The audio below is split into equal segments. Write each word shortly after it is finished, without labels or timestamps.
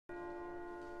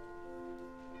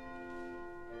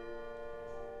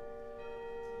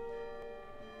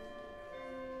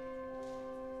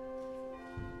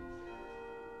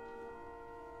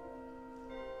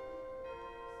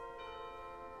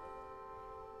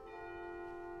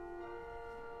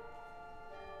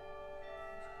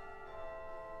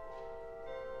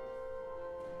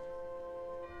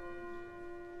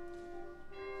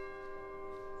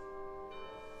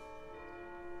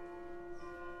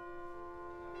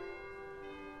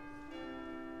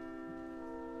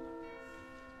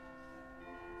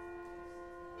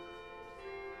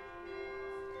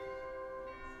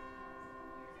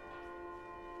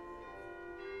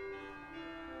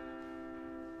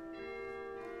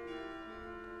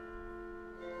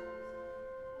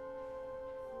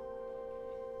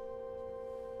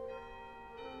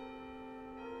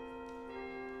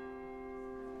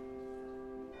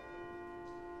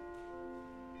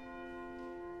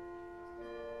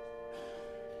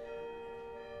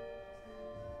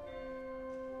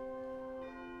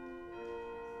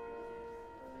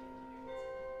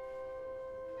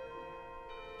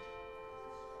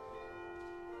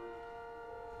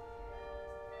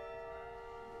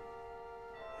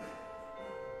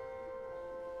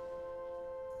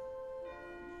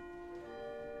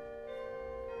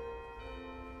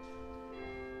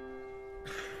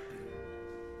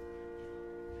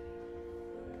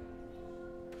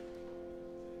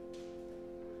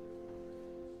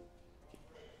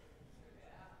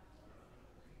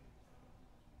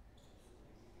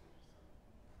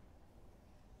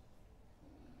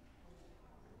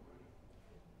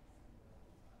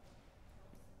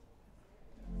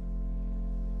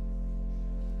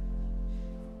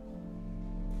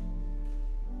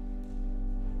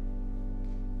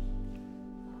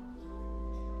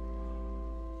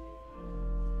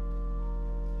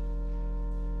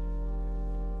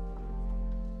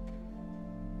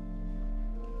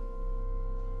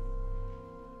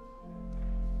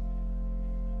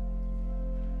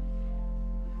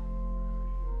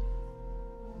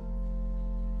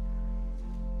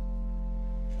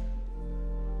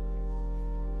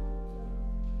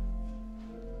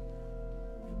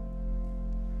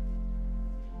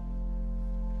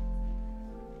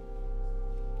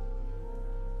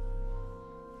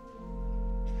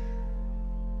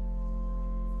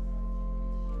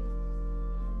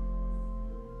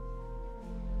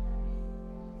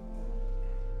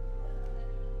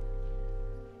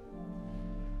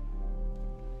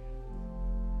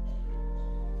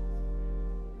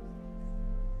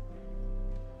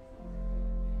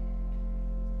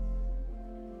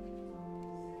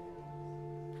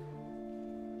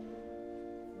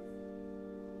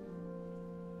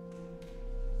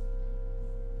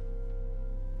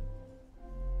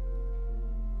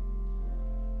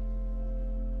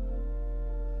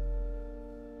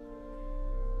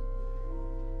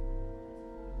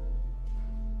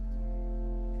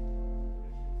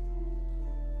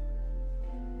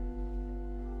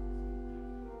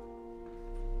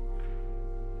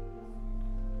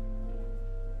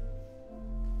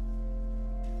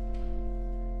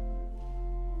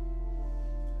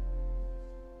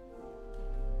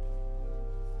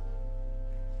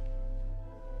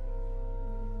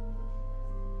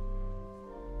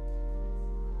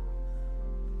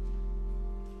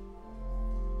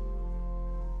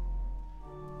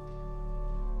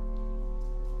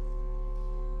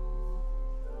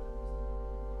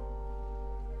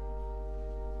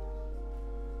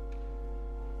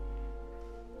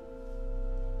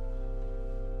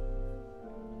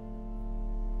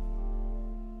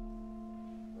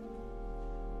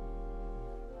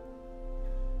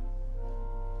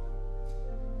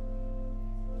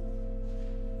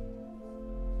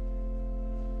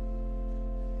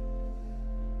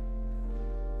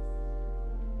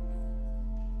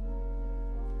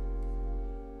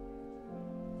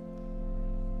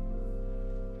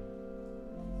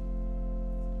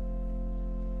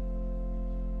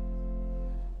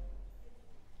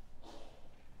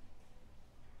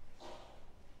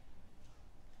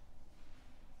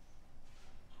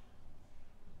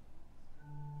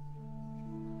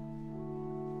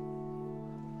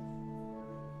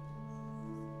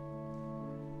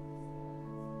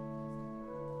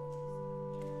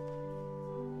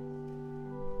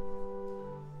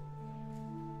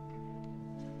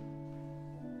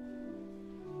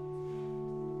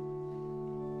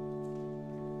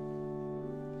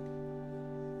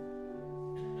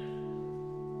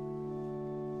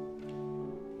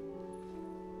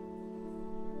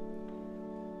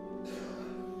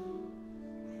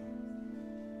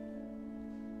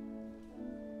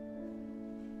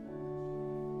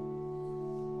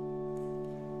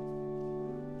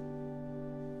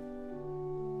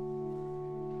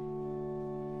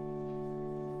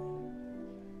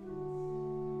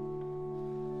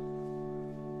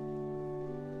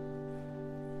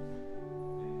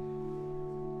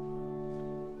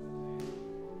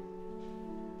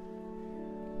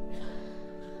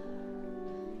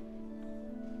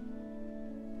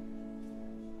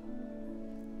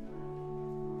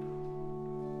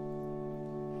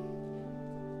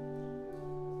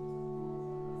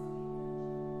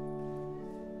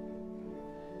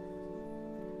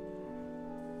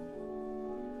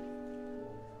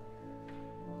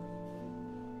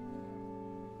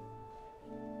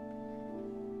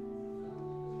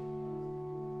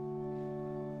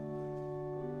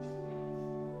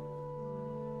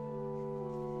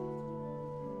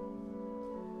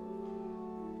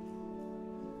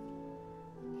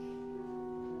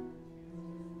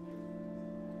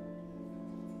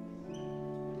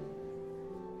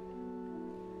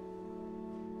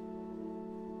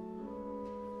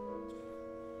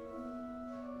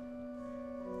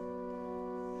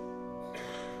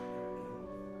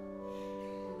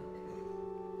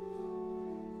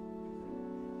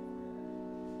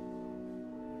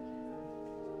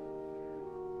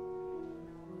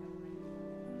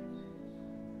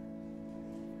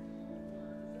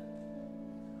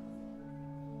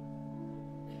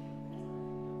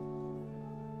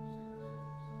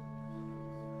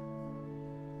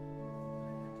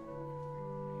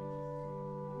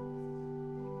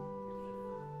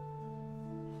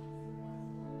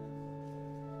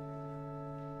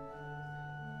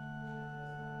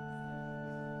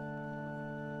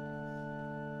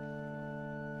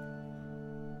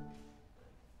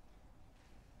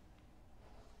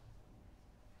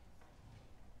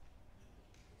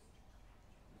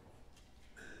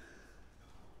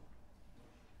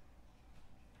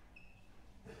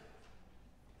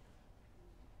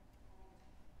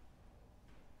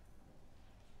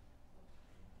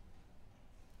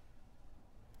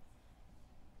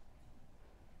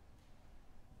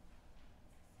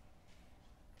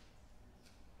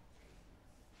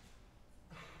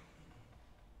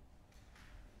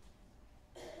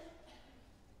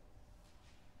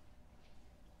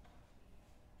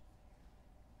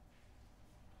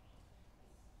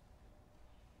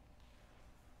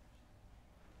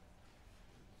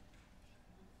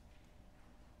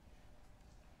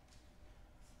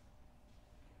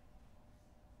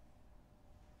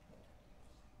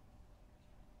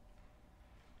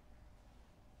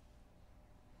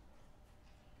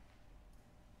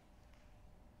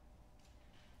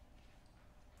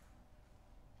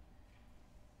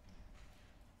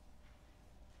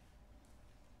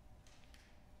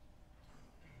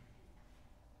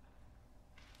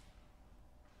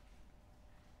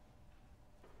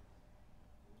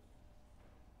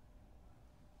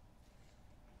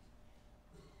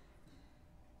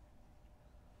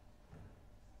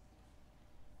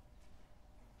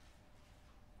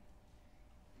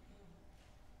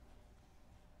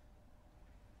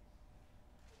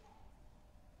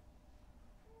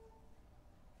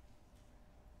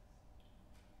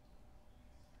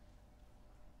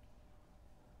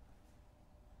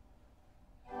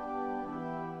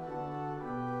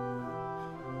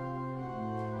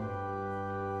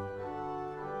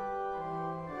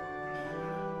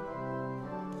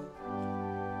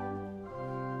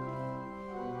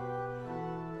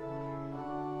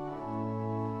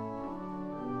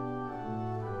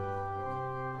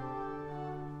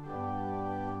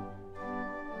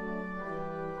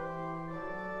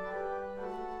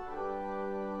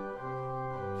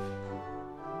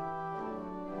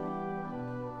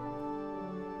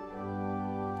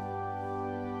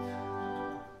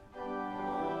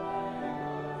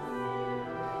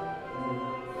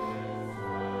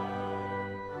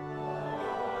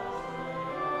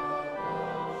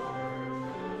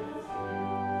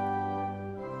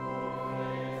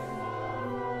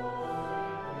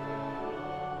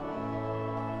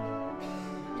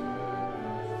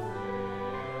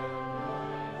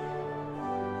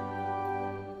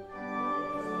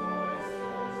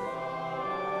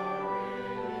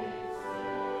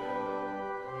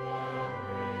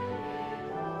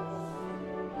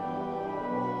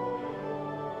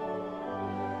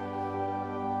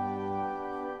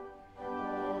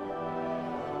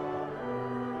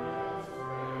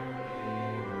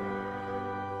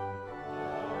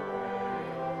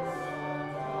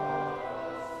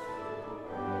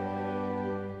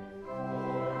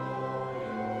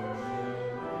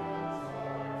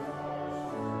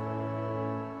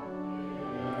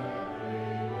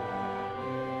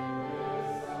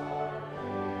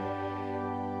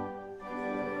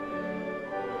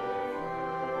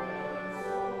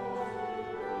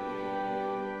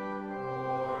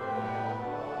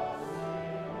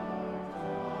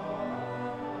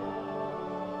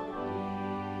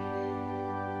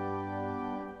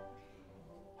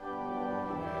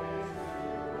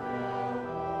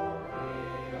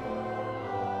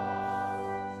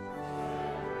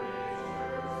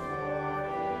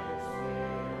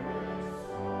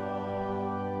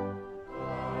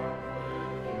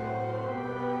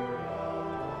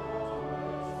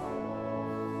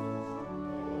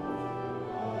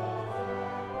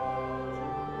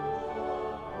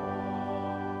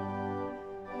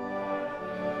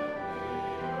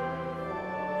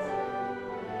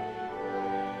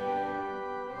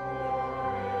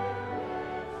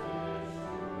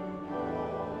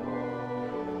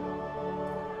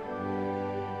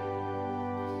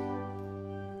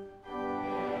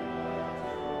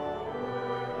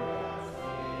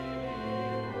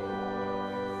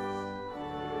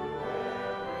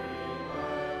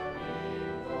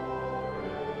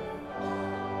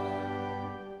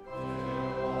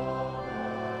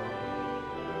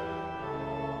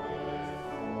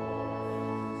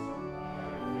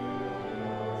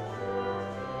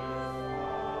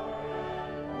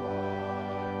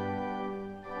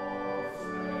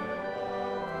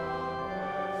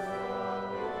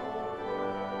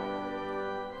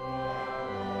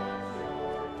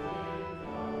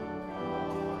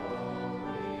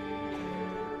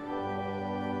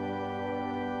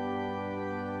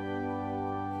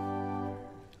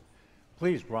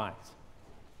Please rise.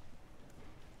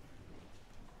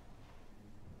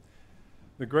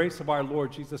 The grace of our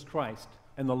Lord Jesus Christ,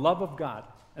 and the love of God,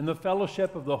 and the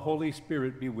fellowship of the Holy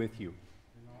Spirit be with you.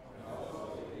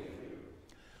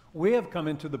 We have come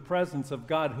into the presence of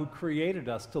God who created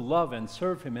us to love and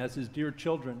serve him as his dear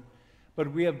children,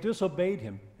 but we have disobeyed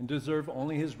him and deserve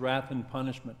only his wrath and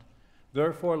punishment.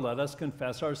 Therefore, let us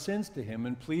confess our sins to him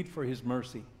and plead for his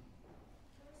mercy.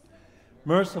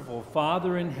 Merciful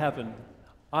Father in heaven,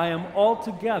 I am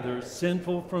altogether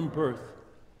sinful from birth.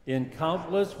 In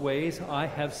countless ways I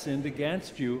have sinned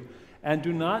against you and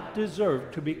do not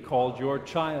deserve to be called your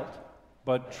child.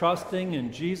 But trusting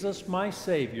in Jesus my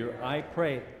Savior, I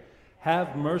pray,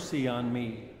 have mercy on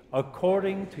me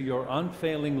according to your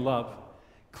unfailing love.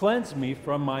 Cleanse me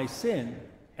from my sin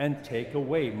and take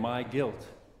away my guilt.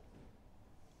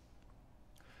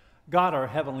 God, our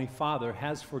Heavenly Father,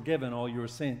 has forgiven all your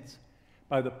sins.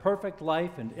 By the perfect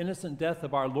life and innocent death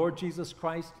of our Lord Jesus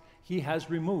Christ, he has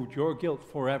removed your guilt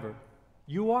forever.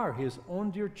 You are his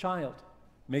own dear child.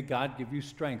 May God give you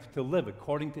strength to live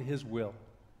according to his will.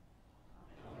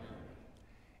 Amen.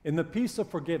 In the peace of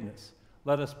forgiveness,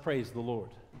 let us praise the Lord.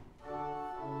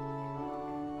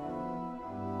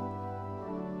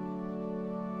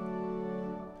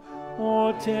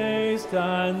 Oh, taste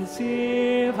and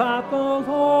see that the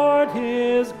Lord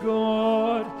is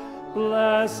good.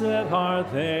 Blessed are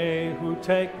they who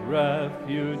take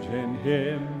refuge in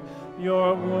him.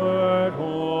 Your word,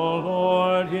 O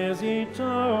Lord, is eternal.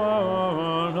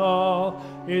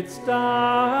 It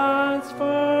stands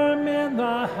firm in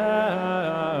the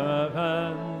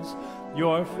heavens.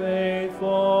 Your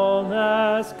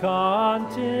faithfulness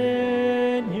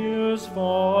continues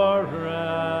forever.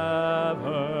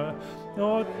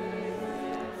 Oh,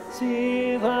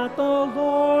 see that the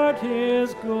Lord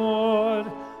is good.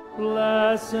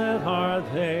 Blessed are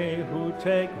they who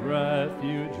take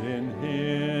refuge in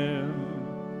him.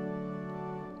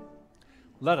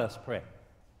 Let us pray.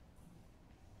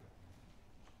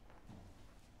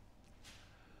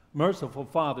 Merciful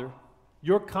Father,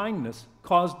 your kindness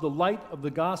caused the light of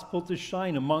the gospel to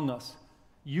shine among us.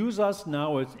 Use us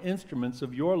now as instruments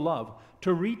of your love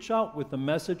to reach out with the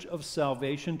message of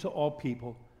salvation to all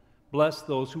people. Bless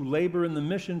those who labor in the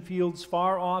mission fields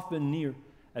far off and near,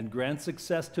 and grant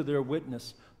success to their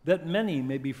witness, that many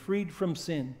may be freed from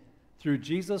sin. Through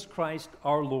Jesus Christ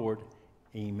our Lord.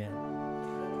 Amen.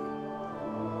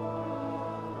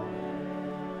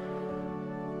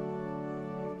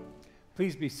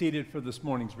 Please be seated for this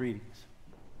morning's readings.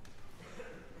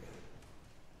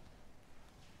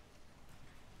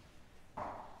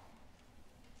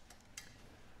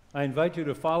 I invite you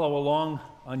to follow along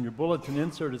on your bulletin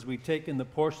insert as we take in the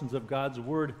portions of God's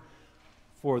Word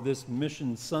for this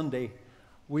Mission Sunday.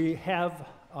 We have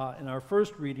in our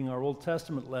first reading, our Old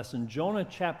Testament lesson, Jonah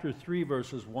chapter 3,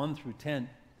 verses 1 through 10,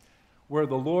 where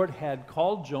the Lord had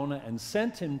called Jonah and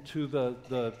sent him to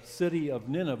the city of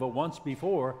Nineveh once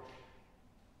before,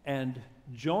 and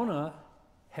Jonah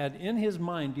had in his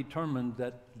mind determined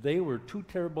that they were too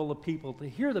terrible a people to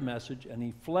hear the message, and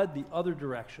he fled the other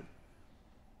direction.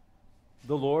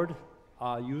 The Lord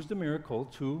used a miracle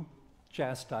to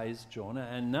chastise Jonah,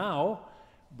 and now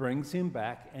brings him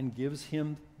back and gives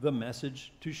him the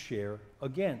message to share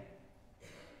again.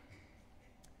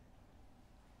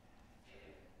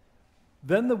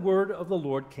 Then the word of the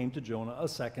Lord came to Jonah a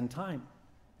second time.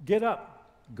 Get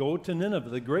up, go to Nineveh,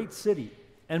 the great city,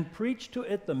 and preach to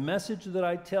it the message that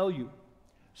I tell you.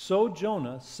 So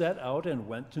Jonah set out and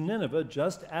went to Nineveh,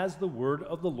 just as the word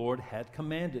of the Lord had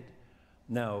commanded.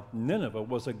 Now Nineveh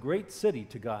was a great city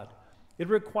to God. It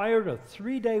required a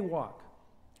 3-day walk.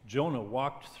 Jonah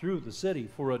walked through the city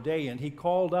for a day, and he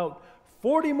called out,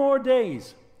 40 more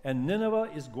days, and Nineveh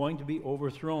is going to be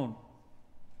overthrown.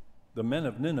 The men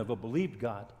of Nineveh believed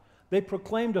God. They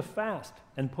proclaimed a fast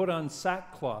and put on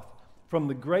sackcloth, from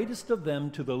the greatest of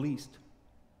them to the least.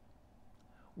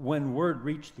 When word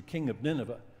reached the king of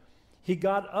Nineveh, he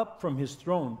got up from his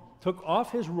throne, took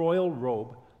off his royal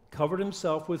robe, covered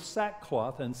himself with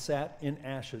sackcloth, and sat in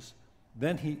ashes.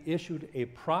 Then he issued a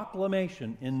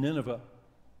proclamation in Nineveh.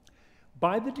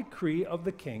 By the decree of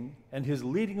the king and his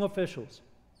leading officials,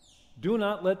 do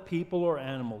not let people or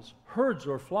animals, herds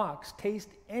or flocks taste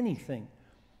anything.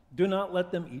 Do not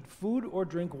let them eat food or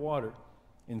drink water.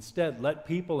 Instead, let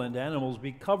people and animals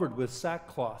be covered with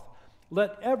sackcloth.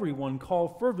 Let everyone call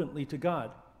fervently to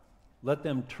God. Let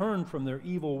them turn from their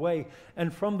evil way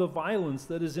and from the violence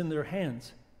that is in their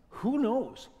hands. Who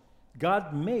knows?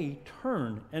 God may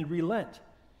turn and relent.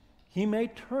 He may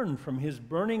turn from his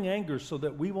burning anger so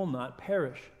that we will not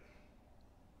perish.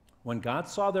 When God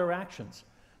saw their actions,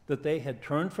 that they had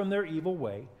turned from their evil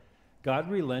way,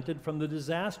 God relented from the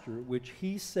disaster which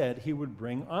he said he would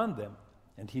bring on them,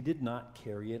 and he did not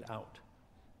carry it out.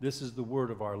 This is the word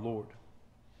of our Lord.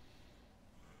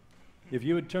 If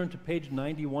you would turn to page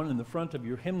 91 in the front of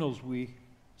your hymnals, we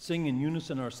sing in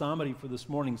unison our psalmody for this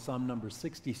morning, Psalm number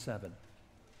 67.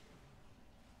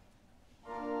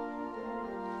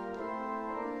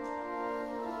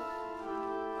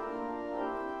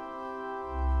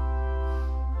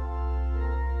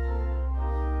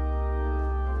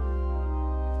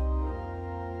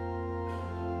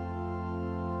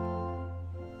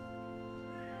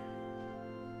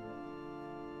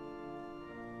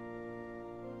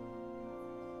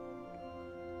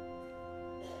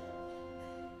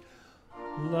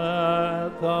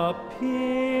 Let the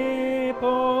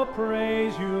people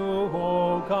praise you,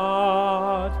 O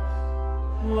God.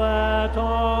 Let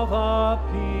all the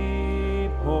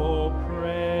people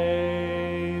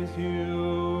praise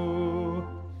you.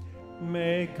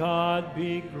 May God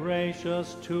be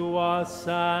gracious to us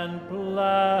and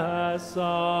bless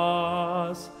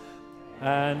us,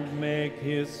 and make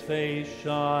his face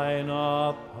shine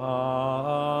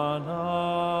upon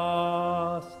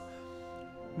us.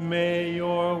 May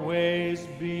your ways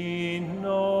be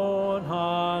known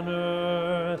on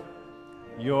earth,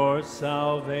 your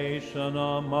salvation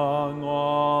among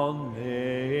all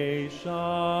nations.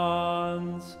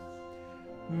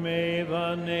 May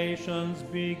the nations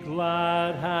be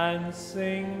glad and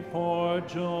sing for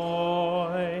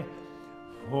joy,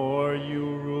 for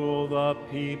you rule the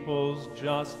peoples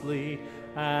justly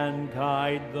and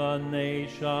guide the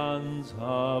nations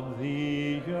of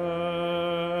the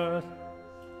earth.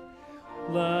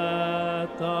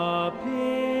 Let the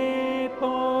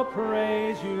people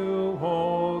praise you,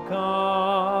 O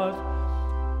God.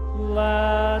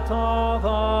 Let all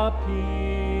the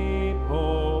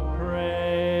people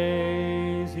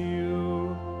praise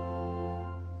you.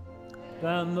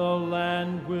 Then the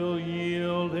land will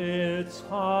yield its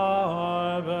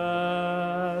harvest,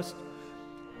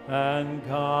 and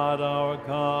God our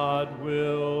God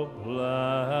will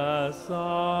bless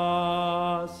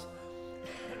us.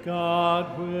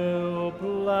 God will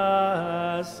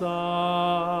bless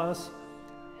us,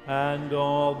 and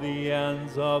all the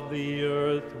ends of the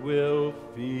earth will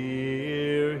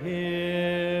fear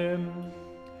him.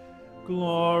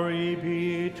 Glory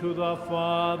be to the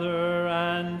Father,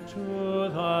 and to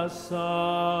the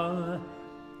Son,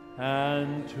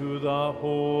 and to the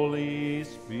Holy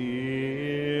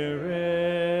Spirit,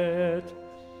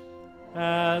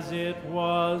 as it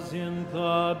was in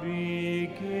the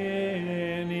beginning,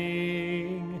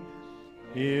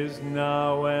 is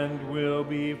now, and will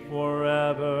be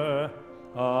forever.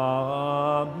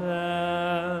 Amen.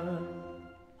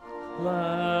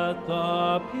 Let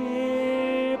the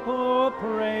people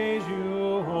praise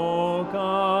you, O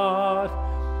God.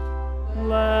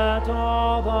 Let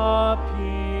all the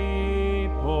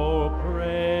people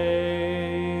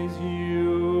praise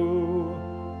you.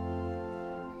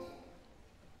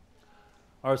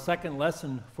 Our second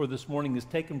lesson for this morning is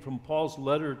taken from Paul's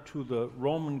letter to the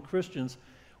Roman Christians.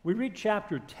 We read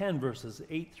chapter 10, verses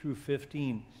 8 through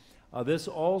 15. This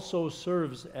also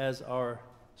serves as our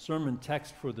sermon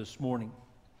text for this morning.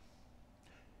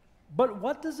 But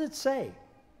what does it say?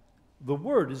 The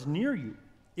word is near you,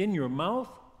 in your mouth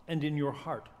and in your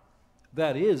heart.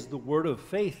 That is the word of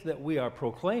faith that we are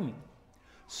proclaiming.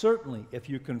 Certainly, if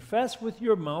you confess with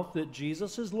your mouth that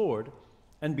Jesus is Lord,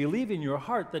 and believe in your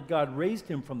heart that God raised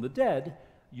him from the dead,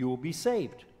 you will be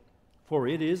saved. For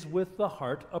it is with the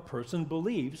heart a person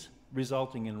believes,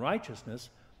 resulting in righteousness,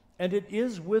 and it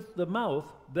is with the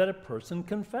mouth that a person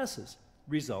confesses,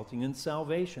 resulting in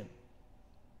salvation.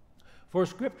 For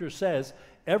Scripture says,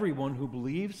 everyone who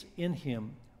believes in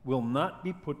him will not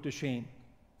be put to shame.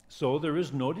 So there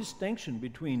is no distinction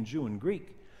between Jew and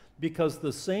Greek, because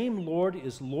the same Lord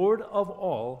is Lord of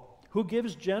all, who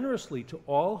gives generously to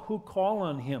all who call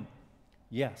on him.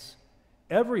 Yes,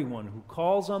 everyone who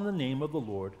calls on the name of the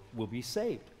Lord will be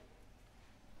saved.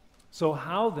 So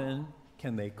how then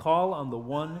can they call on the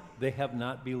one they have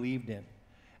not believed in?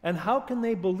 And how can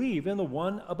they believe in the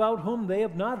one about whom they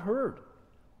have not heard?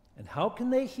 And how can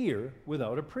they hear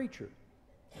without a preacher?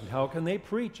 And how can they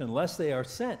preach unless they are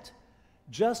sent?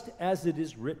 Just as it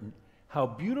is written, how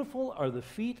beautiful are the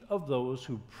feet of those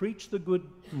who preach the good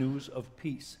news of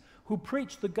peace, who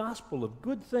preach the gospel of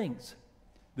good things.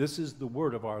 This is the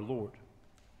word of our Lord.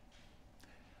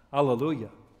 Alleluia.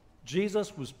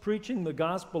 Jesus was preaching the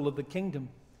gospel of the kingdom.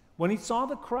 When he saw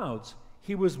the crowds,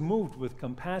 he was moved with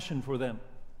compassion for them.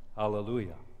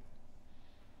 Alleluia.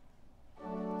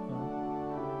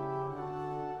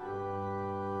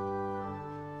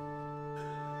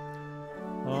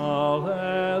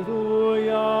 Alleluia.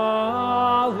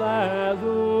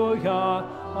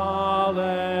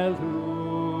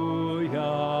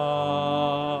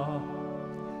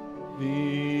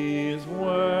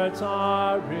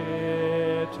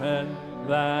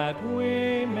 that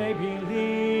we may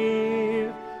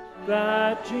believe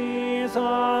that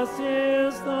Jesus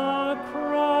is the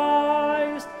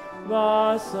Christ,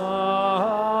 the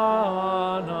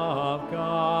Son of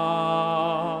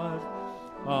God.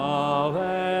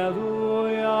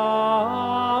 Alleluia,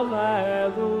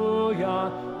 alleluia,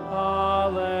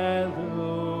 alleluia.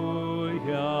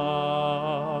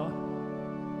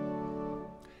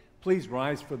 Please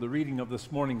rise for the reading of this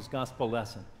morning's gospel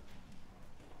lesson.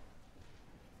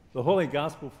 The Holy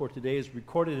Gospel for today is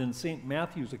recorded in St.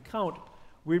 Matthew's account.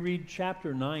 We read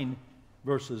chapter 9,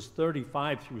 verses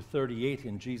 35 through 38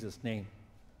 in Jesus' name.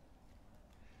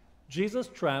 Jesus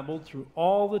traveled through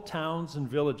all the towns and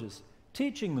villages,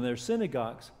 teaching in their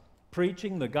synagogues,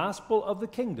 preaching the gospel of the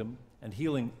kingdom, and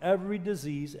healing every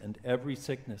disease and every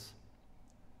sickness.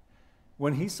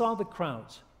 When he saw the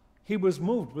crowds, he was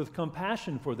moved with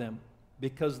compassion for them,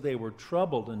 because they were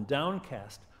troubled and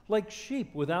downcast, like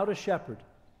sheep without a shepherd.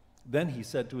 Then he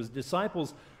said to his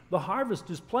disciples, "The harvest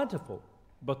is plentiful,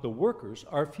 but the workers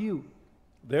are few.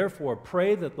 Therefore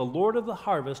pray that the Lord of the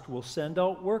harvest will send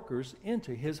out workers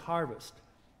into his harvest."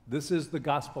 This is the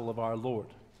gospel of our Lord.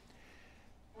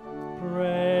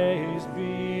 Praise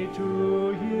be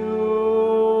to you,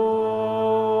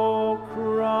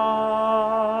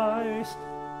 Christ.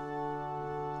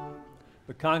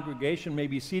 The congregation may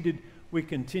be seated. We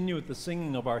continue with the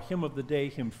singing of our hymn of the day,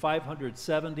 hymn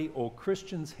 570, O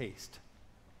Christians, Haste.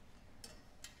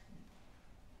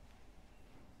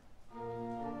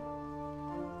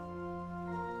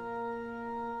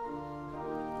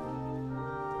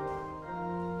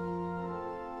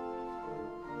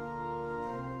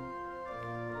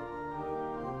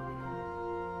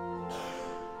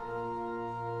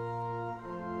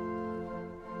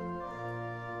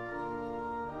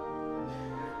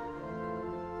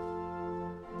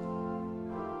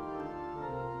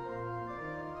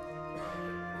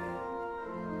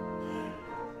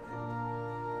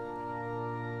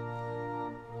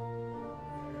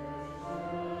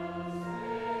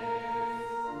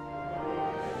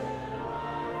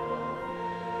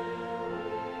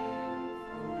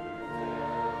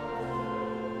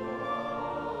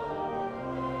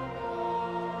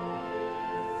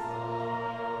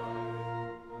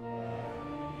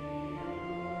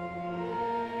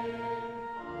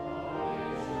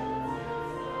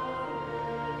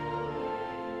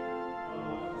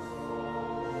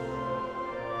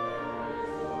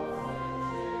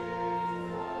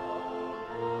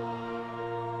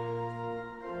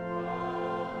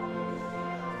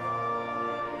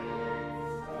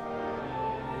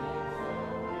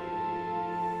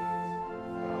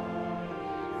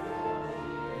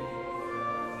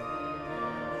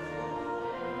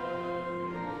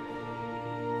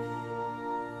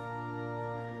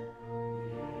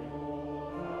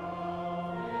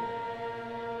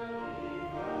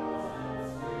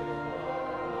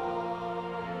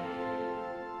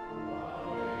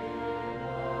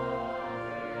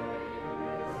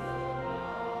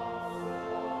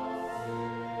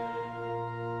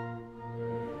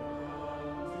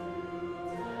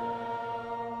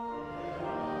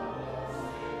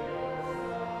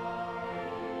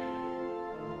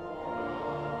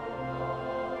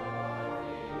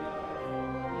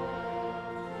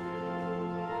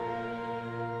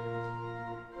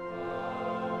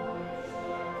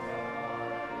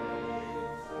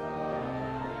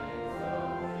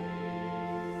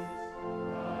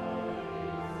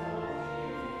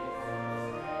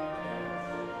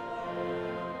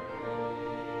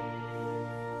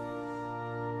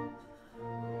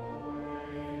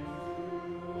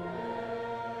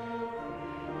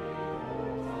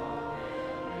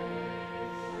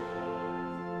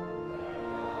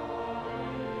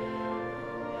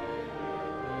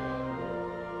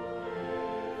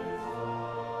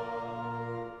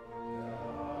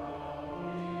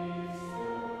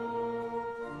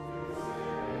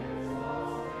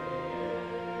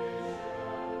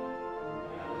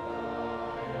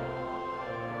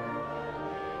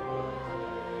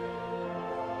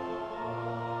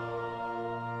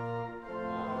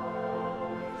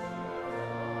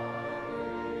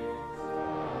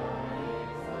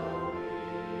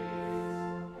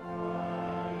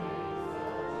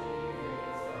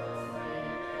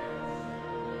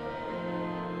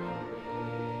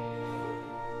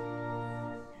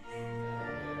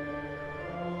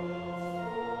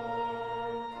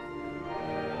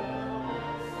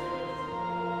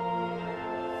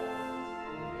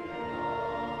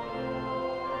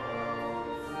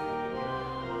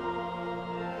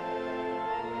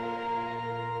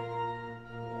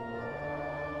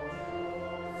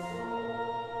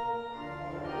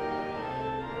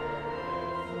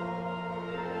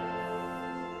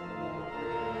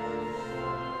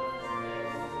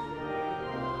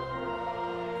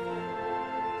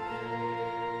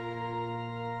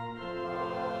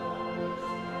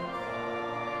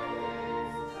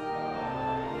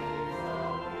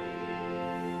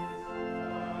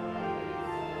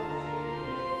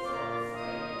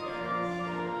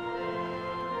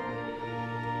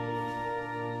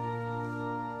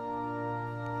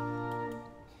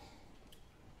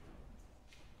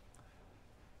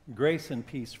 grace and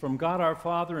peace from God our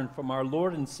Father and from our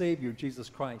Lord and Savior,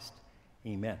 Jesus Christ.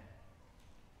 Amen.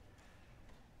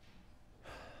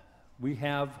 We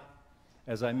have,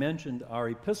 as I mentioned, our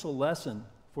epistle lesson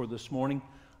for this morning.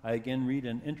 I again read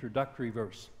an introductory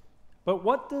verse. But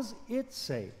what does it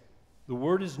say? The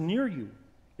word is near you,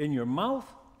 in your mouth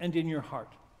and in your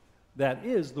heart. That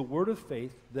is the word of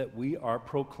faith that we are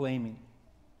proclaiming.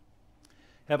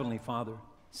 Heavenly Father,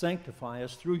 sanctify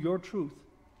us through your truth.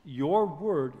 Your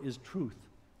word is truth.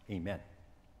 Amen.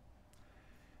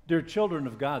 Dear children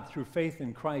of God, through faith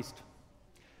in Christ,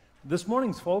 this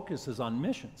morning's focus is on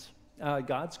missions.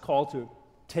 God's call to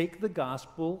take the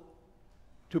gospel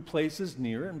to places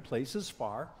near and places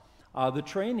far, the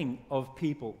training of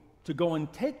people to go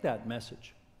and take that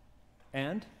message,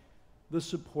 and the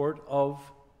support of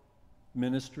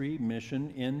ministry,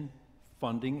 mission in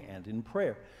funding and in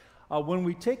prayer. When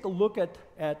we take a look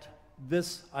at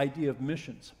this idea of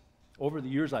missions, over the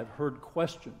years I've heard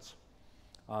questions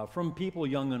from people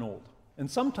young and old,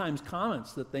 and sometimes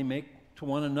comments that they make to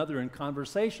one another in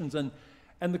conversations, and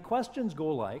the questions go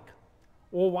like,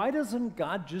 well, why doesn't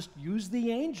God just use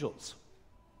the angels?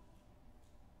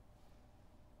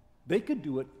 They could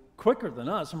do it quicker than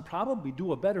us and probably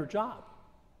do a better job.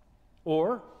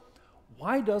 Or,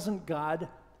 why doesn't God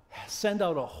send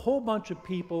out a whole bunch of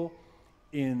people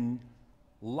in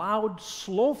loud,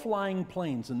 slow-flying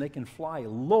planes, and they can fly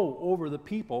low over the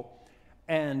people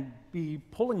and be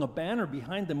pulling a banner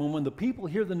behind them, and when the people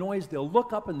hear the noise, they'll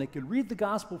look up and they can read the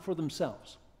gospel for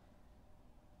themselves?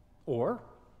 Or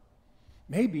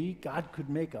maybe God could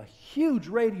make a huge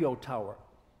radio tower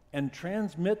and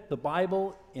transmit the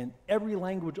Bible in every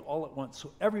language all at once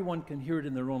so everyone can hear it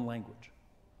in their own language.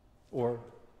 Or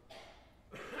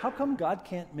how come God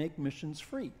can't make missions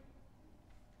free?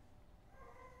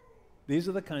 These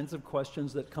are the kinds of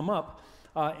questions that come up.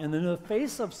 And in the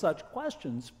face of such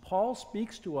questions, Paul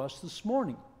speaks to us this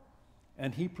morning,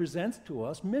 and he presents to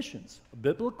us missions, a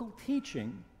biblical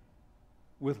teaching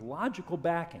with logical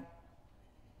backing.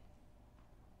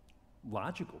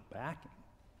 Logical backing.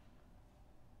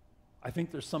 I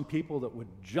think there's some people that would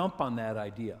jump on that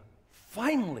idea.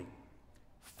 Finally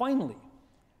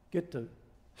get to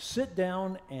sit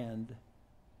down and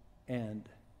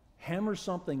hammer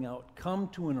something out, come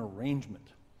to an arrangement.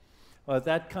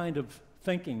 That kind of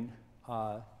thinking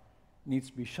needs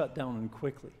to be shut down and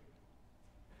quickly.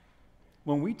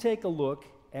 When we take a look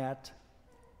at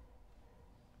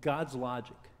God's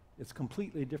logic, it's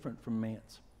completely different from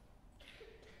man's.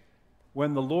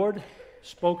 When the Lord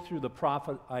spoke through the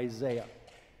prophet Isaiah,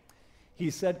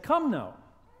 he said, "Come now,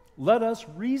 let us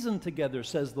reason together,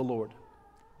 says the Lord.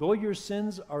 Though your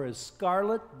sins are as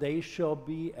scarlet, they shall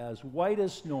be as white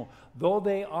as snow. Though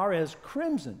they are as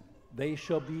crimson, they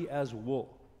shall be as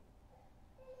wool."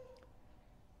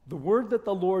 The word that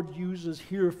the Lord uses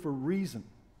here for reason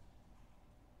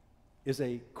is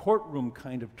a courtroom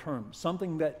kind of term,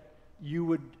 something that you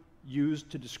would use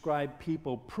to describe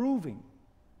people proving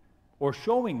or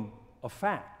showing a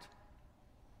fact,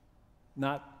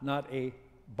 not a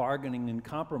bargaining and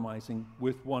compromising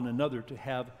with one another to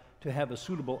have a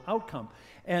suitable outcome.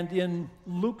 And in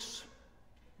Luke's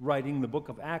writing, the book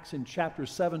of Acts, in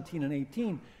chapters 17 and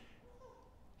 18,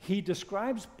 he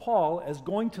describes Paul as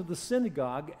going to the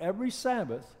synagogue every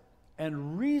Sabbath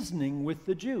and reasoning with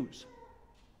the Jews.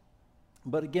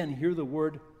 But again, here the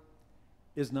word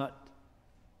is not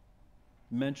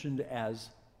mentioned as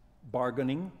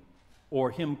bargaining or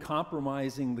him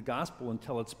compromising the gospel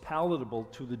until it's palatable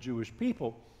to the Jewish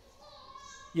people.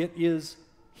 It is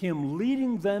him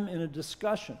leading them in a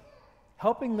discussion,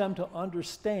 helping them to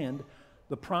understand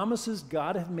the promises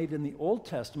God had made in the Old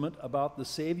Testament about the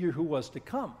Savior who was to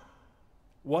come,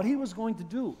 what he was going to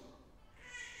do,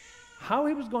 how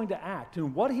he was going to act,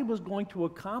 and what he was going to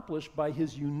accomplish by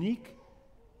his unique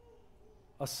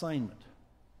assignment.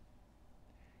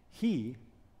 He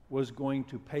was going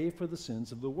to pay for the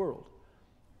sins of the world.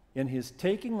 In his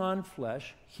taking on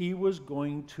flesh, he was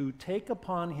going to take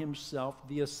upon himself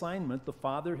the assignment the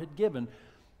Father had given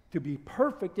to be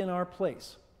perfect in our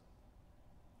place.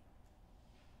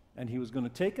 And he was going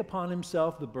to take upon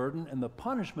himself the burden and the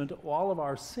punishment of all of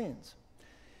our sins.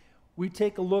 We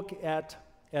take a look at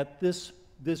this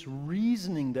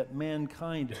reasoning that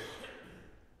mankind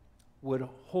would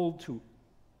hold to,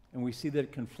 and we see that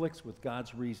it conflicts with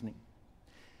God's reasoning.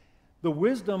 The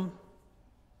wisdom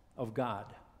of God,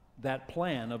 that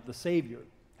plan of the Savior,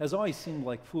 has always seemed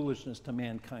like foolishness to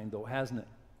mankind, though, hasn't it?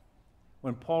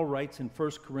 When Paul writes in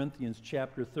 1 Corinthians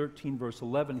chapter 13, verse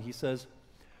 11, he says,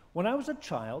 "When I was a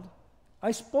child,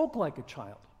 I spoke like a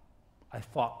child. I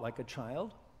thought like a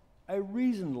child. I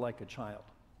reasoned like a child.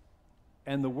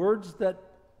 And the words that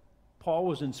Paul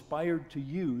was inspired to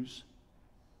use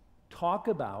talk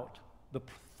about the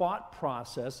thought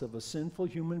process of a sinful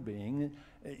human being,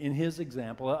 in his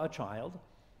example, a child,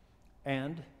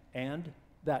 and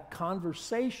that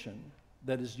conversation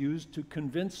that is used to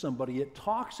convince somebody. It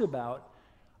talks about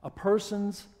a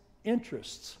person's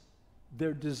interests,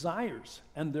 their desires,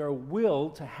 and their will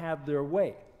to have their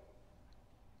way.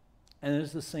 And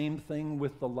it's the same thing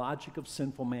with the logic of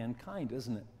sinful mankind,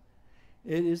 isn't it?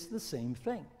 It is the same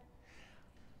thing.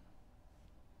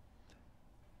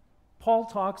 Paul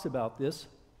talks about this,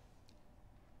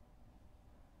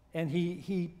 and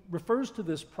he refers to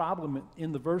this problem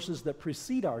in the verses that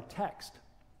precede our text.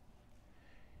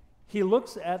 He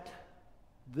looks at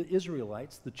the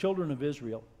Israelites, the children of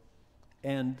Israel,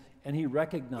 and he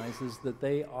recognizes that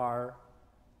they are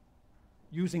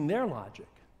using their logic.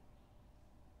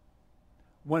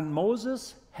 When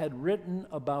Moses had written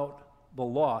about the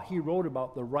law, he wrote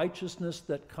about the righteousness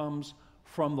that comes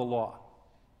from the law.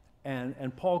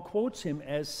 And Paul quotes him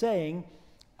as saying,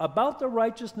 about the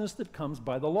righteousness that comes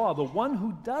by the law, the one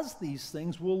who does these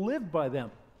things will live by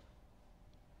them.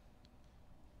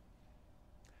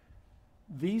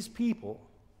 These people,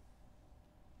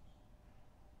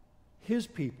 his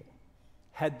people,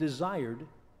 had desired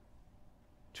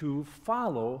to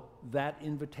follow that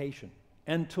invitation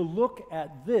and to look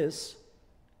at this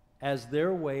as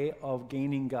their way of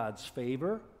gaining God's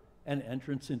favor and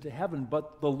entrance into heaven.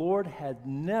 But the Lord had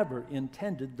never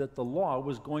intended that the law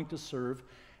was going to serve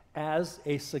as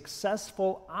a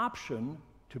successful option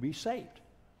to be saved.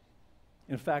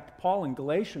 In fact, Paul in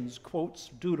Galatians quotes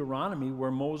Deuteronomy,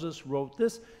 where Moses wrote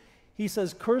this. He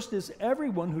says, "Cursed is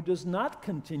everyone who does not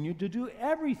continue to do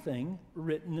everything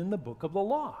written in the book of the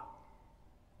law."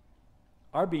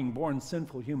 Our being born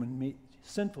sinful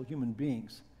human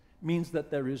beings means that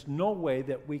there is no way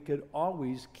that we could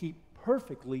always keep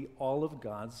perfectly all of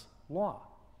God's law.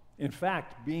 In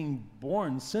fact, being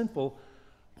born sinful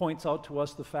points out to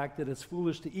us the fact that it's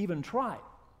foolish to even try.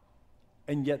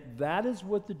 And yet that is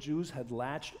what the Jews had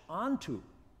latched onto,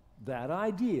 that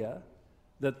idea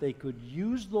that they could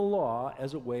use the law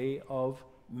as a way of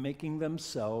making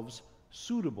themselves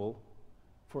suitable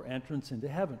for entrance into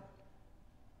heaven.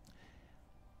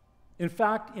 In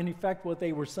effect, what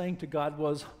they were saying to God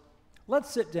was, let's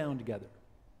sit down together.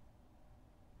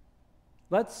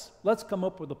 Let's come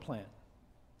up with a plan.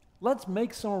 Let's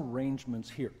make some arrangements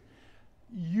here.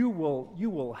 You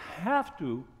will have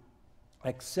to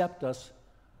accept us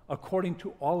according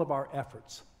to all of our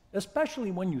efforts,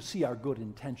 especially when you see our good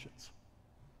intentions.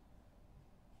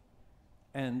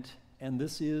 And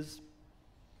this is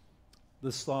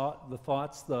the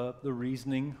thoughts, the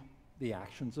reasoning, the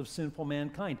actions of sinful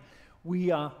mankind.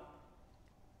 We're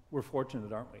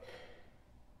fortunate, aren't we?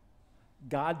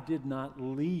 God did not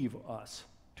leave us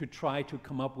to try to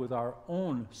come up with our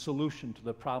own solution to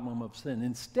the problem of sin.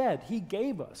 Instead, he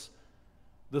gave us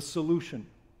the solution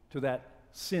to that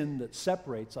sin that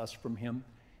separates us from him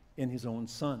in his own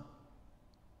Son.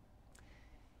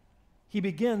 He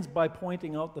begins by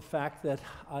pointing out the fact that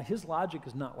his logic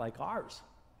is not like ours.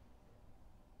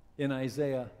 In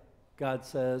Isaiah, God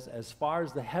says, "As far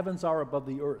as the heavens are above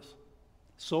the earth,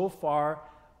 so far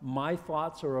my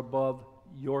thoughts are above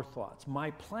your thoughts.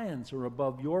 My plans are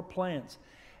above your plans."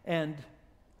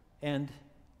 And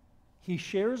he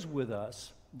shares with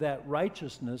us that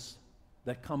righteousness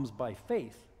that comes by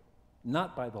faith,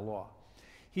 not by the law.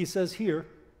 He says here,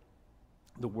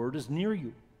 the word is near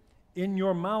you, in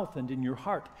your mouth and in your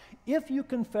heart. If you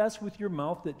confess with your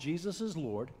mouth that Jesus is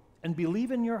Lord and believe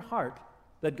in your heart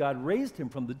that God raised him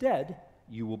from the dead,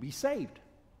 you will be saved.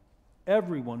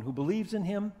 Everyone who believes in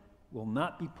him will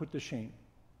not be put to shame.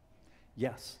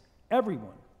 Yes,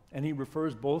 everyone. And he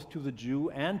refers both to the Jew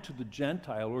and to the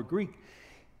Gentile or Greek.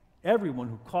 Everyone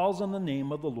who calls on the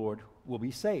name of the Lord will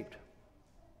be saved.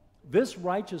 This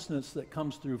righteousness that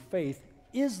comes through faith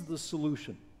is the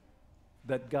solution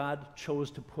that God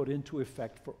chose to put into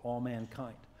effect for all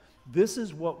mankind. This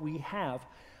is what we have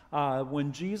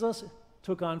when Jesus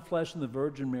took on flesh in the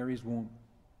Virgin Mary's womb.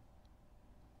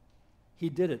 He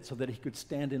did it so that he could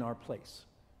stand in our place.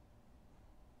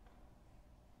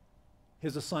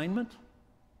 His assignment?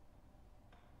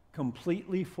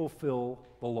 Completely fulfill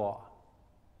the law.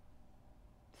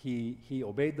 He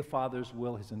obeyed the Father's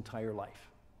will his entire life.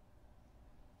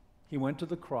 He went to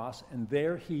the cross, and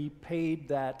there he paid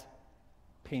that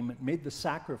payment, made the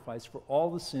sacrifice for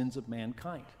all the sins of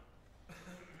mankind.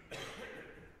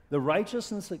 The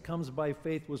righteousness that comes by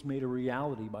faith was made a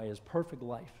reality by his perfect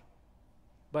life,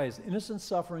 by his innocent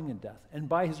suffering and death, and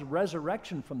by his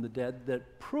resurrection from the dead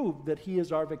that proved that he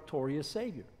is our victorious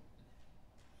Savior.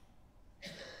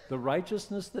 The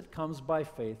righteousness that comes by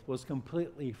faith was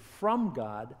completely from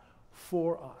God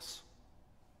for us.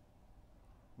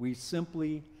 We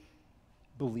simply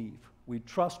believe. We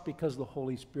trust because the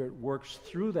Holy Spirit works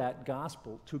through that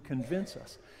gospel to convince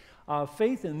us.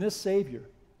 Faith in this Savior,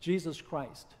 Jesus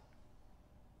Christ,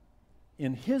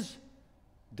 in his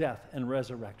death and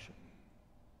resurrection,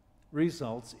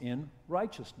 results in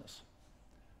righteousness.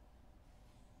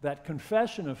 That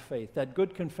confession of faith, that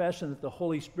good confession that the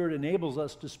Holy Spirit enables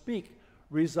us to speak,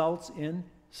 results in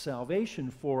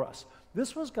salvation for us.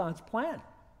 This was God's plan.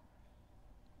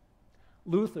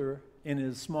 Luther, in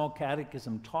his small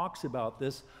catechism, talks about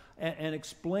this and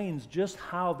explains just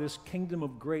how this kingdom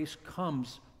of grace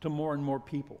comes to more and more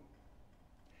people.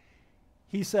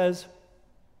 He says,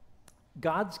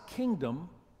 God's kingdom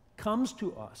comes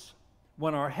to us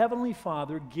when our Heavenly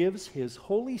Father gives His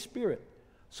Holy Spirit,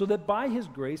 so that by His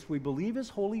grace we believe His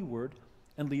holy word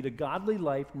and lead a godly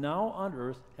life now on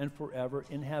earth and forever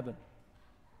in heaven.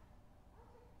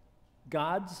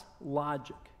 God's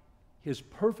logic, His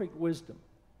perfect wisdom,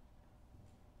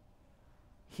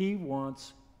 He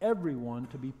wants everyone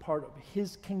to be part of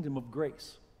His kingdom of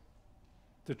grace,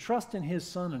 to trust in His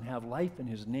Son and have life in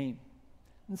His name.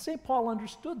 And St. Paul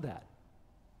understood that.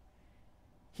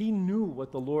 He knew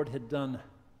what the Lord had done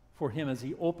for him as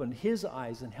He opened his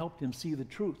eyes and helped him see the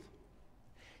truth.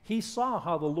 He saw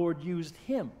how the Lord used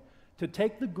him to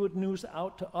take the good news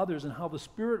out to others and how the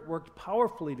Spirit worked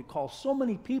powerfully to call so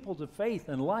many people to faith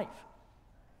and life.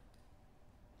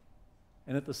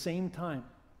 And at the same time,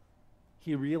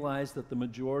 he realized that the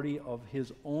majority of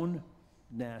his own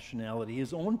nationality,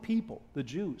 his own people, the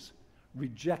Jews,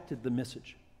 rejected the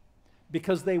message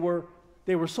because they were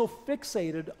so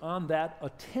fixated on that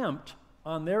attempt,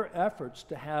 on their efforts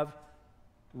to have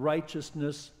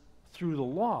righteousness through the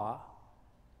law,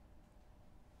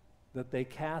 that they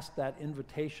cast that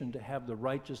invitation to have the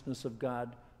righteousness of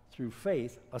God through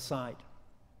faith aside.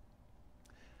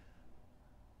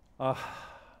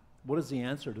 What is the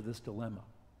answer to this dilemma?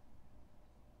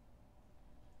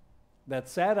 That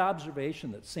sad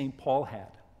observation that St. Paul had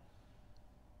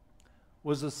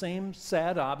was the same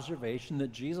sad observation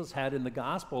that Jesus had in the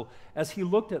gospel as he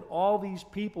looked at all these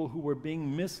people who were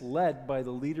being misled by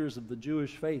the leaders of the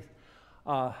Jewish faith,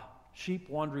 sheep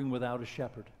wandering without a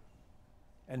shepherd.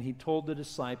 And he told the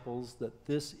disciples that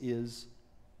this is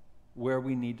where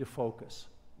we need to focus.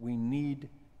 We need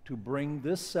to bring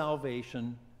this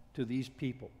salvation to these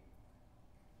people.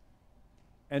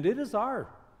 And it is our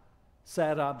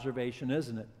sad observation,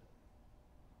 isn't it?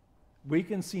 We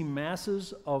can see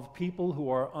masses of people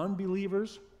who are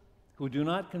unbelievers, who do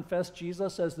not confess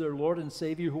Jesus as their Lord and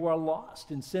Savior, who are lost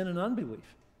in sin and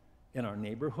unbelief in our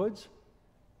neighborhoods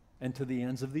and to the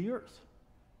ends of the earth.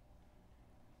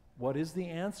 What is the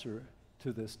answer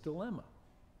to this dilemma?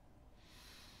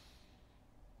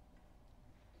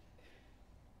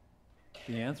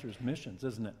 The answer is missions,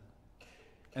 isn't it?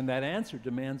 And that answer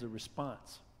demands a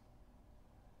response.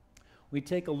 We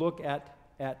take a look at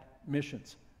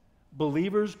missions.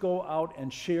 Believers go out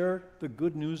and share the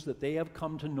good news that they have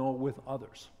come to know with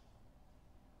others.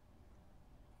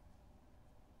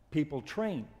 People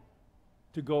train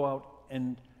to go out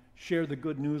and share the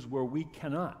good news where we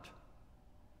cannot.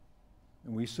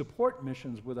 And we support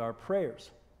missions with our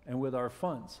prayers and with our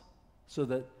funds so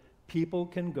that people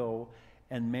can go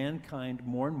and mankind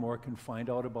more and more can find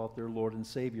out about their Lord and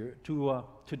Savior. To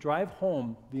drive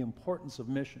home the importance of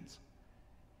missions,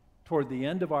 toward the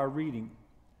end of our reading,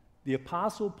 the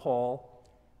Apostle Paul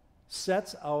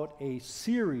sets out a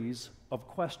series of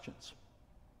questions,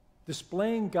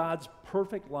 displaying God's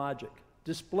perfect logic,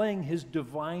 displaying His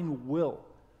divine will,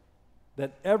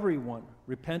 that everyone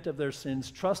repent of their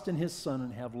sins, trust in His Son,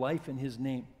 and have life in His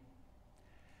name.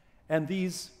 And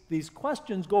these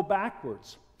questions go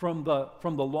backwards from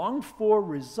the longed-for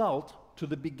result to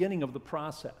the beginning of the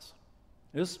process.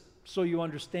 Just so you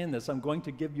understand this, I'm going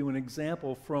to give you an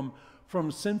example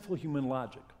from sinful human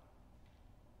logic.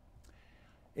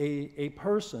 A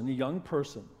young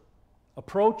person,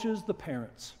 approaches the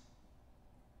parents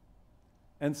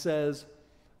and says,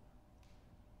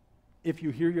 if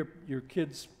you hear your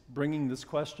kids bringing this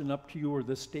question up to you or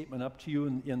this statement up to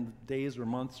you in days or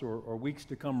months or weeks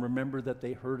to come, remember that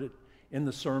they heard it in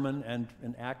the sermon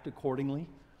and act accordingly.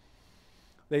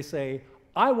 They say,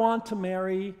 I want to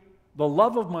marry the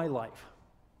love of my life.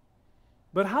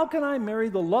 But how can I marry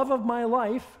the love of my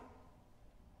life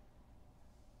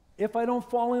if I don't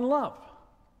fall in love?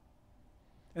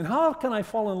 And how can I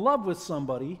fall in love with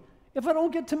somebody if I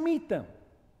don't get to meet them?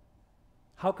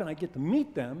 How can I get to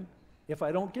meet them if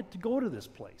I don't get to go to this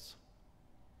place?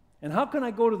 And how can I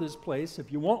go to this place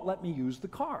if you won't let me use the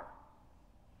car?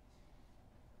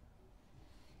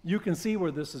 You can see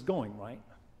where this is going, right?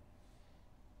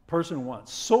 Person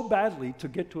wants so badly to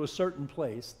get to a certain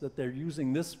place that they're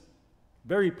using this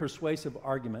very persuasive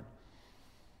argument.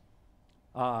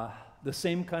 The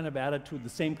same kind of attitude, the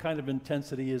same kind of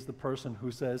intensity as the person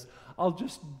who says, I'll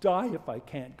just die if I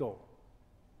can't go.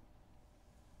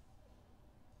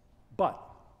 But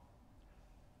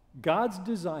God's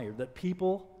desire that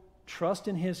people trust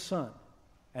in his Son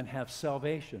and have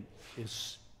salvation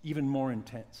is even more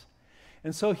intense.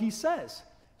 And so he says,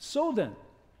 so then,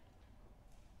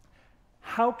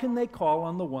 how can they call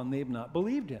on the one they have not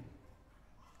believed in?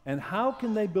 And how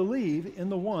can they believe in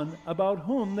the one about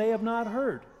whom they have not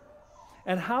heard?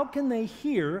 And how can they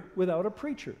hear without a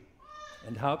preacher?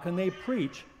 And how can they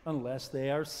preach unless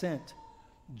they are sent?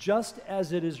 Just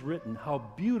as it is written, how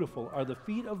beautiful are the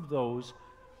feet of those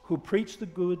who preach the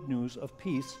good news of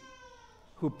peace,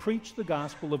 who preach the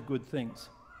gospel of good things.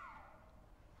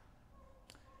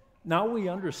 Now we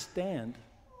understand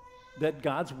that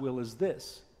God's will is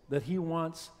this, that he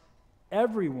wants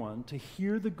everyone to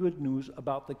hear the good news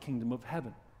about the kingdom of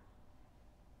heaven,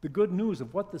 the good news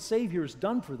of what the Savior has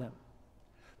done for them,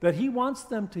 that he wants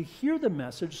them to hear the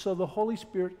message so the Holy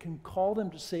Spirit can call them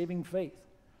to saving faith,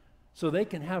 so they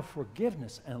can have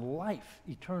forgiveness and life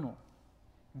eternal.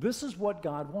 This is what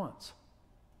God wants.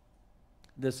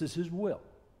 This is his will.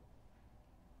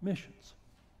 Missions.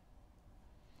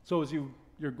 So as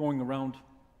you're going around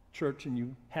church and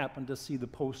you happen to see the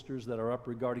posters that are up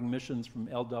regarding missions from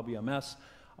LWMS,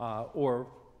 or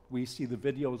we see the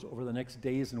videos over the next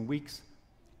days and weeks,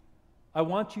 I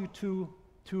want you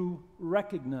to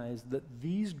recognize that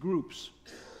these groups,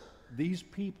 these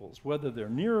peoples, whether they're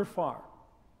near or far,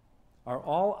 are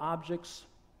all objects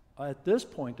at this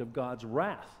point of God's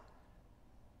wrath.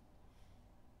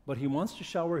 But he wants to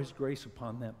shower his grace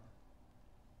upon them.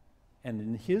 And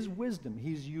in his wisdom,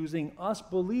 he's using us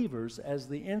believers as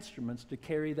the instruments to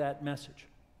carry that message.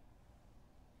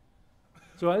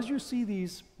 So as you see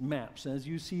these maps, as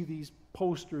you see these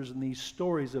posters and these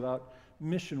stories about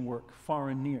mission work far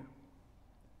and near,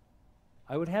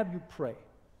 I would have you pray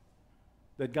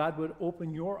that God would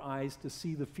open your eyes to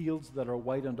see the fields that are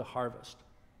white unto harvest,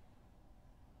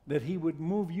 that he would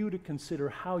move you to consider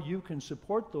how you can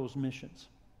support those missions,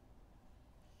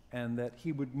 and that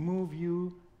he would move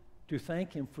you to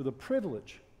thank him for the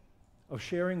privilege of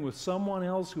sharing with someone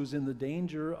else who's in the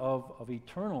danger of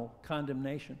eternal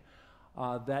condemnation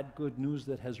that good news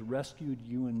that has rescued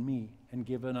you and me and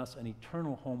given us an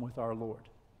eternal home with our Lord.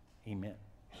 Amen.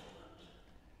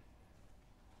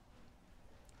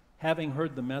 Having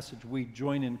heard the message, we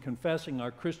join in confessing our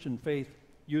Christian faith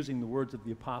using the words of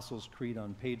the Apostles' Creed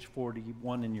on page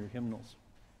 41 in your hymnals.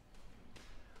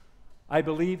 I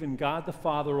believe in God the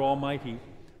Father Almighty,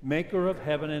 maker of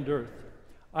heaven and earth.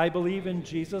 I believe in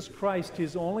Jesus Christ,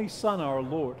 his only Son, our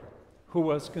Lord, who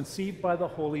was conceived by the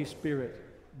Holy Spirit,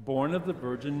 born of the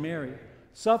Virgin Mary,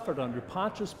 suffered under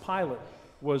Pontius Pilate,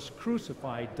 was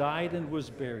crucified, died, and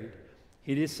was buried.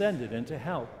 He descended into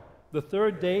hell. The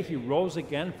third day he rose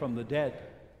again from the dead.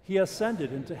 He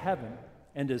ascended into heaven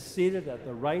and is seated at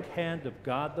the right hand of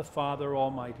God the Father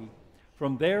Almighty.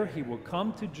 From there he will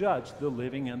come to judge the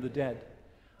living and the dead.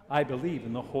 I believe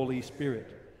in the Holy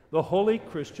Spirit, the holy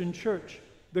Christian church,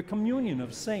 the communion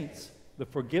of saints, the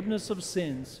forgiveness of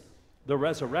sins, the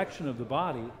resurrection of the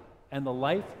body, and the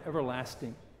life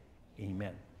everlasting.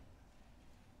 Amen.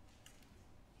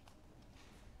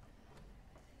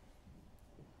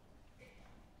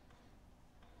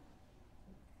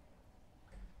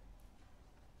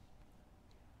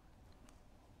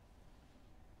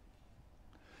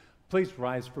 Please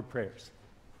rise for prayers.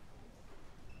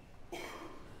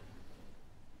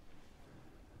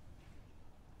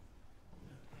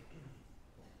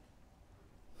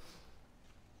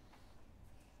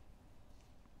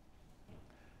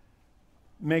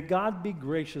 May God be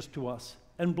gracious to us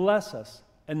and bless us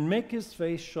and make his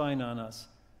face shine on us,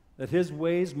 that his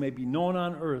ways may be known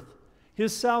on earth,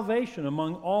 his salvation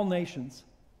among all nations.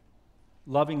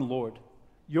 Loving Lord,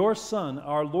 your Son,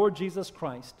 our Lord Jesus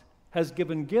Christ, has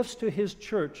given gifts to his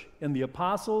church in the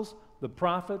apostles, the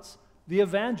prophets, the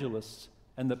evangelists,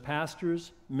 and the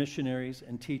pastors, missionaries,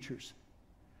 and teachers.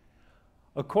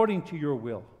 According to your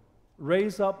will,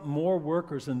 raise up more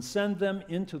workers and send them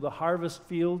into the harvest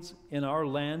fields in our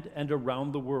land and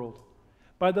around the world.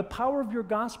 By the power of your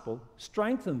gospel,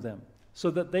 strengthen them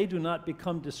so that they do not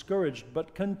become discouraged,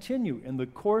 but continue in the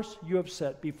course you have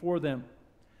set before them.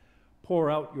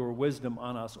 Pour out your wisdom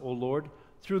on us, O Lord,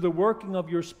 through the working of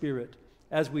your Spirit,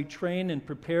 as we train and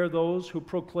prepare those who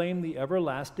proclaim the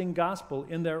everlasting gospel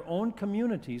in their own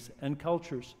communities and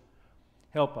cultures.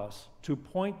 Help us to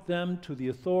point them to the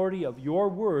authority of your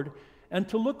word and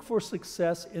to look for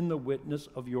success in the witness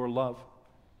of your love.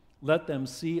 Let them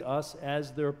see us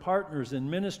as their partners in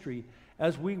ministry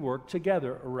as we work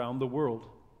together around the world.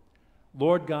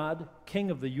 Lord God,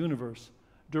 King of the universe,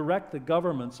 direct the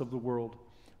governments of the world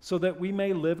so that we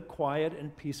may live quiet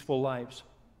and peaceful lives.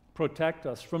 Protect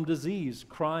us from disease,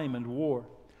 crime, and war.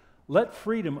 Let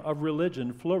freedom of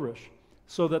religion flourish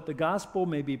so that the gospel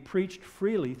may be preached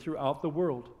freely throughout the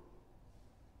world.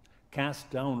 Cast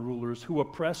down rulers who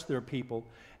oppress their people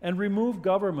and remove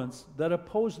governments that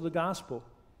oppose the gospel.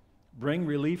 Bring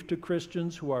relief to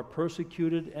Christians who are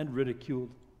persecuted and ridiculed.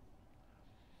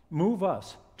 Move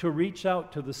us to reach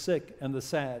out to the sick and the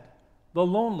sad, the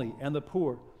lonely and the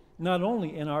poor, not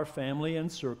only in our family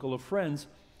and circle of friends,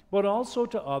 but also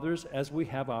to others as we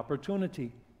have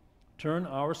opportunity. Turn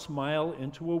our smile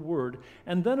into a word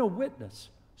and then a witness,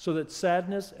 so that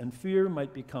sadness and fear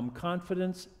might become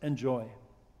confidence and joy.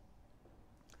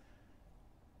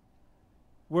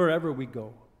 Wherever we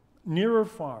go, near or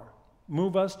far,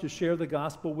 move us to share the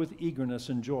gospel with eagerness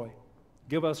and joy.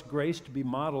 Give us grace to be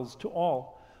models to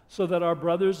all, so that our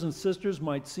brothers and sisters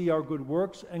might see our good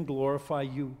works and glorify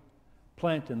you.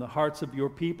 Plant in the hearts of your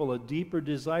people a deeper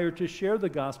desire to share the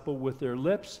gospel with their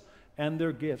lips and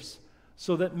their gifts,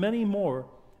 so that many more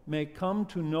may come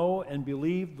to know and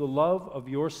believe the love of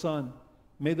your Son.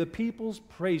 May the peoples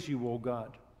praise you, O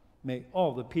God. May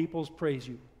all the peoples praise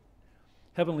you.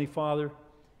 Heavenly Father,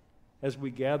 as we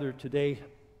gather today,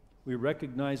 we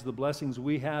recognize the blessings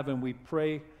we have, and we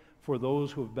pray for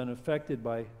those who have been affected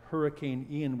by Hurricane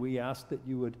Ian. We ask that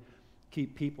you would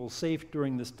keep people safe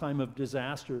during this time of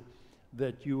disaster,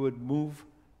 that you would move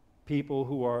people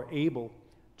who are able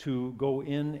to go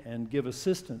in and give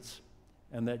assistance,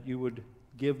 and that you would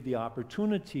give the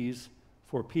opportunities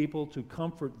for people to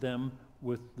comfort them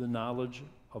with the knowledge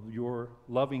of your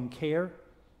loving care,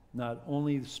 not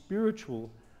only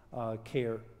spiritual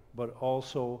care, but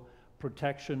also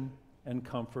protection and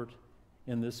comfort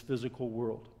in this physical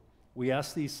world. We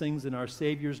ask these things in our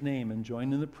Savior's name and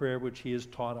join in the prayer which he has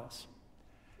taught us.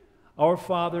 Our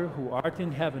Father, who art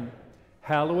in heaven,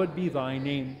 hallowed be thy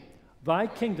name. Thy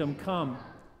kingdom come,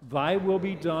 thy will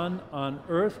be done on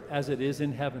earth as it is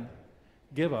in heaven.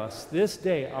 Give us this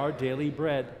day our daily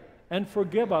bread, and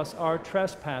forgive us our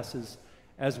trespasses,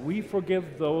 as we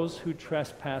forgive those who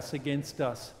trespass against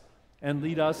us. And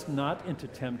lead us not into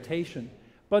temptation,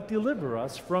 but deliver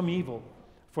us from evil.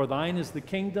 For thine is the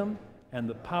kingdom, and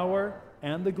the power,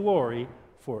 and the glory,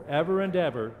 forever and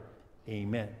ever.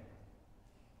 Amen.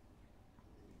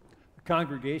 The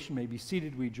congregation may be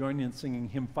seated. We join in singing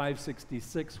hymn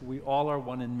 566, We All Are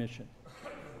One in Mission.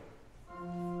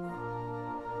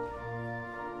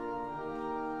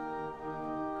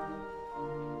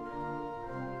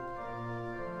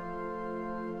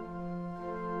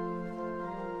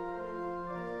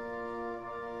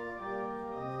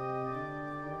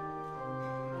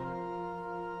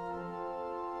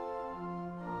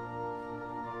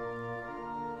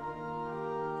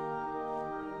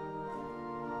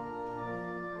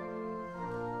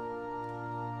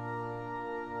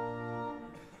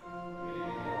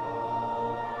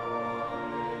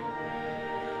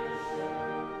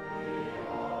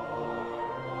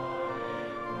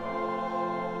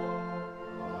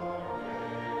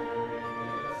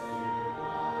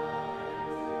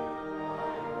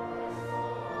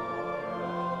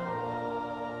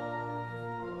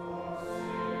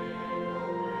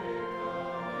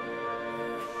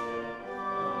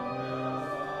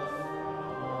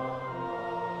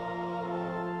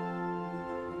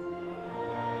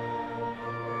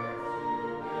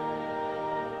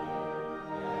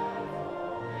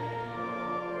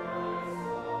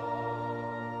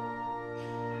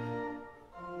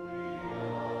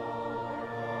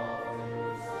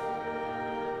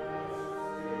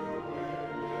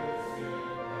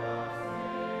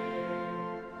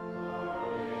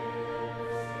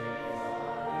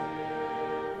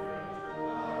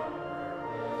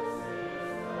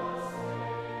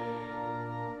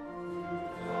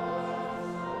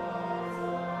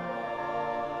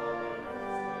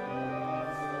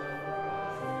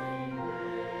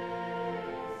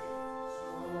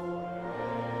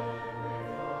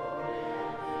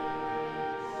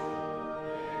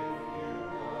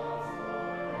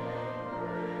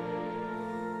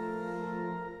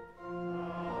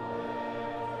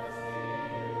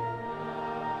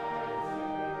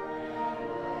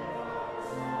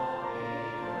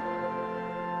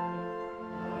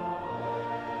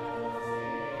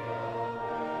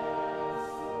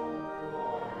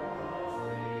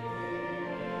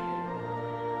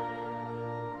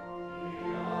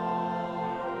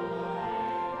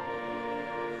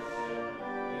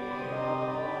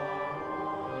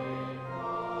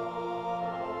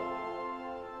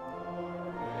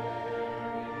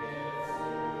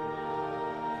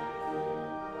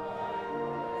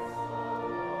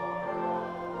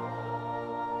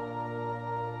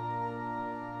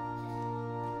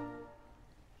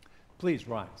 Please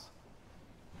rise.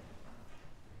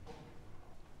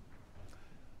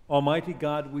 Almighty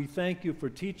God, we thank you for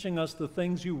teaching us the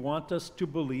things you want us to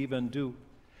believe and do.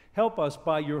 Help us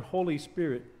by your Holy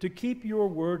Spirit to keep your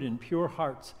word in pure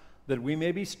hearts, that we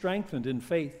may be strengthened in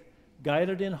faith,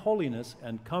 guided in holiness,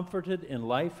 and comforted in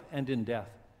life and in death.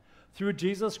 Through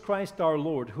Jesus Christ our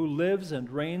Lord, who lives and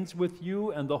reigns with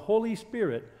you and the Holy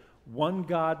Spirit, one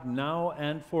God, now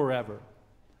and forever.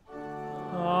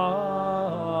 Amen.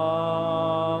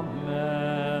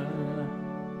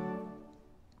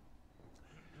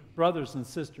 Brothers and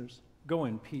sisters, go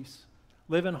in peace.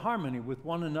 Live in harmony with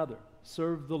one another.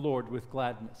 Serve the Lord with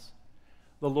gladness.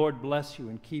 The Lord bless you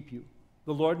and keep you.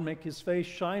 The Lord make his face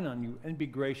shine on you and be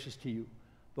gracious to you.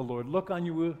 The Lord look on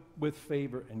you with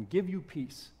favor and give you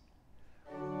peace.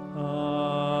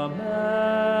 Amen.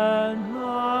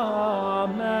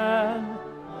 Amen.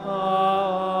 Amen.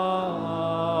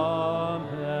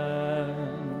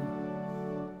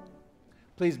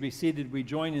 Please be seated. We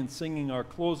join in singing our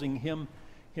closing hymn,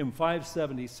 hymn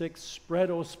 576, Spread,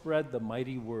 O Spread the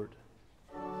Mighty Word.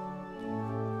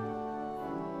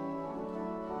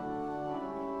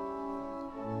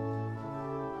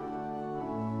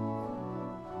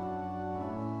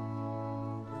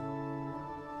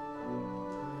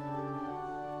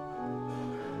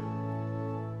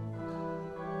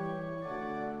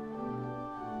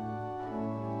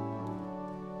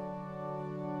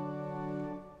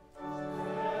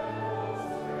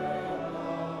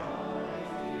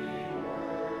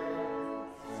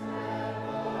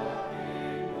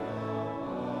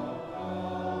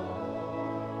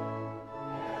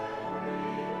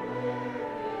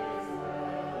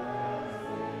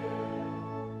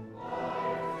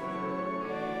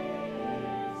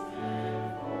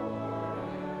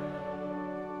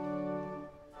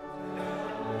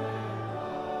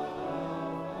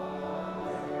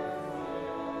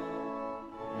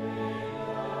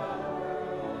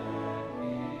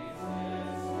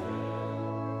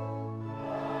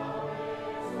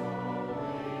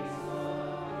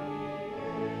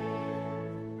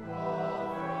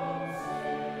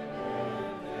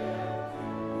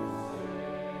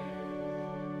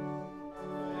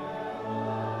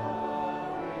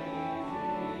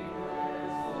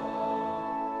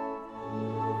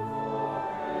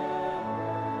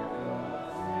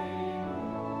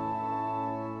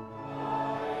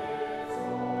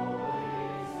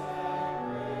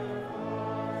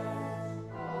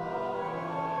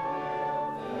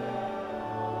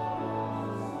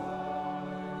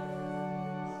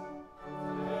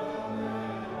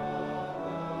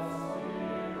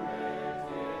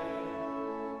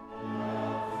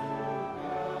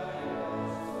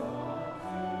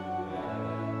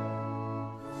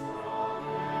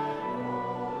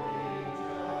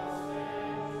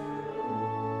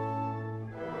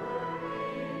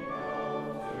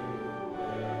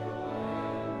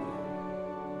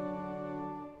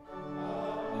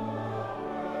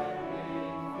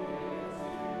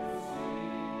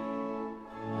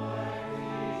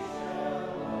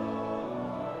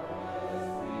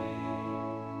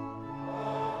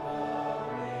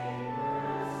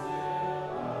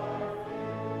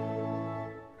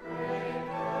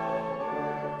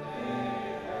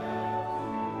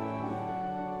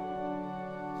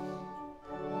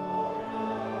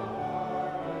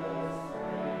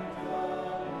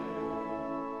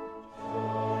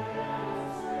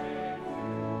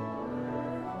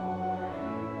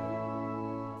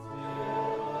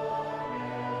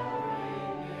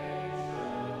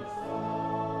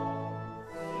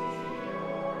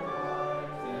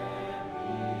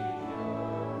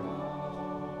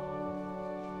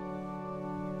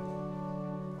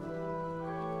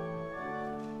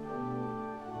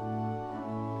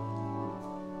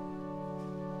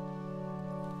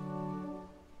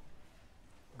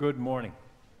 Good morning.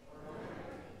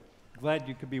 Glad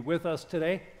you could be with us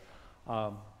today.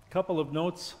 Couple of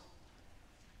notes.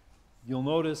 You'll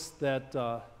notice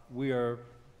that we are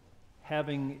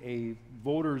having a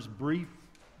voters brief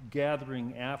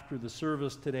gathering after the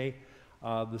service today.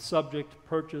 The subject,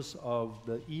 purchase of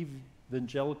the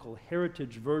Evangelical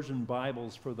Heritage Version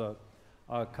Bibles for the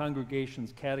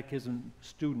congregation's catechism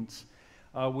students.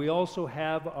 We also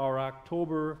have our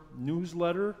October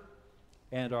newsletter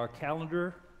and our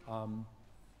calendar.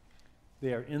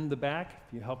 They are in the back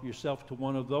if you help yourself to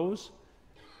one of those.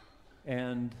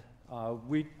 And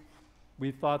we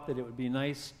thought that it would be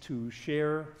nice to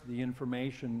share the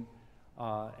information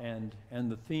and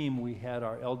the theme. We had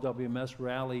our LWMS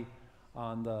rally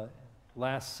on the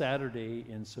last Saturday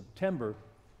in September,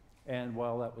 and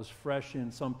while that was fresh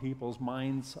in some people's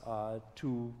minds,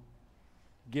 to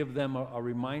give them a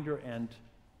reminder and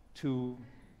to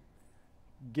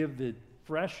give the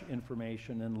fresh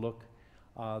information and look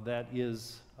that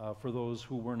is for those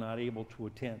who were not able to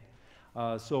attend.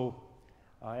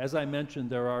 As I mentioned,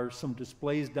 there are some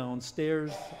displays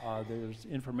downstairs. There's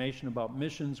information about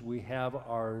missions. We have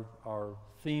our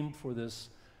theme for this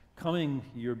coming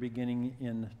year, beginning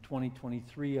in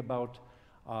 2023, about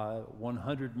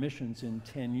 100 missions in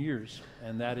 10 years,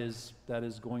 and that is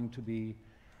going to be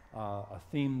a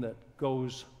theme that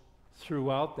goes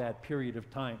throughout that period of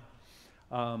time.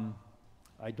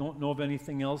 I don't know of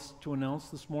anything else to announce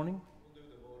this morning. We'll do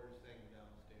the voters thing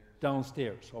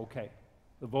downstairs. Downstairs, okay.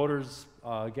 The voters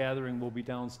gathering will be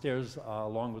downstairs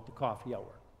along with the coffee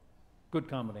hour. Good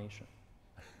combination.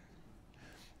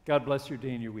 God bless your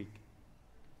day and your week.